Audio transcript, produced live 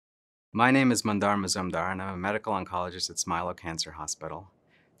My name is Mandar Muzumdar, and I'm a medical oncologist at Yale Cancer Hospital,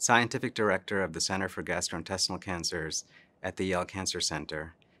 scientific director of the Center for Gastrointestinal Cancers at the Yale Cancer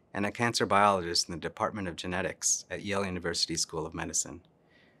Center, and a cancer biologist in the Department of Genetics at Yale University School of Medicine.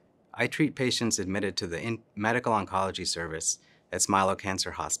 I treat patients admitted to the medical oncology service at Yale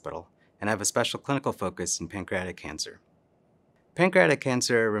Cancer Hospital and have a special clinical focus in pancreatic cancer. Pancreatic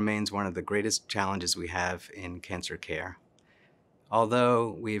cancer remains one of the greatest challenges we have in cancer care.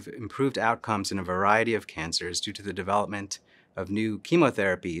 Although we've improved outcomes in a variety of cancers due to the development of new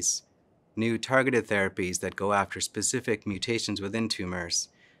chemotherapies, new targeted therapies that go after specific mutations within tumors,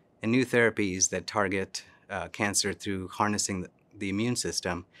 and new therapies that target cancer through harnessing the immune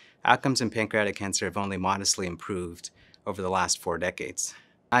system, outcomes in pancreatic cancer have only modestly improved over the last 4 decades.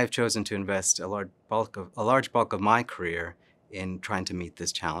 I've chosen to invest a large bulk of my career in trying to meet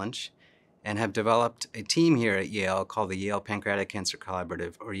this challenge, and have developed a team here at Yale called the Yale Pancreatic Cancer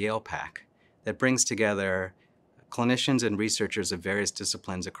Collaborative, or Yale PAC, that brings together clinicians and researchers of various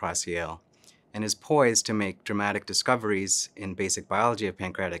disciplines across Yale, and is poised to make dramatic discoveries in basic biology of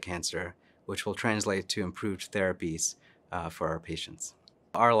pancreatic cancer, which will translate to improved therapies for our patients.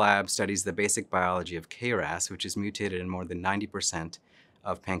 Our lab studies the basic biology of KRAS, which is mutated in more than 90%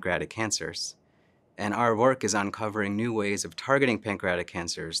 of pancreatic cancers. And our work is uncovering new ways of targeting pancreatic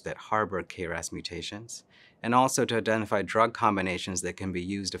cancers that harbor KRAS mutations, and also to identify drug combinations that can be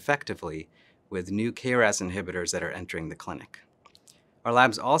used effectively with new KRAS inhibitors that are entering the clinic. Our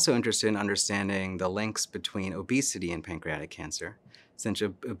lab's also interested in understanding the links between obesity and pancreatic cancer, since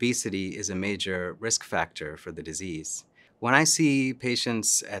obesity is a major risk factor for the disease. When I see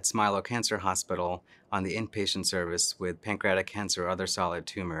patients at Yale Cancer Hospital on the inpatient service with pancreatic cancer or other solid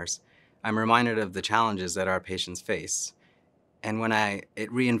tumors, I'm reminded of the challenges that our patients face. And it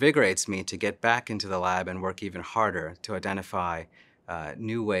reinvigorates me to get back into the lab and work even harder to identify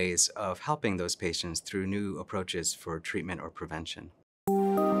new ways of helping those patients through new approaches for treatment or prevention.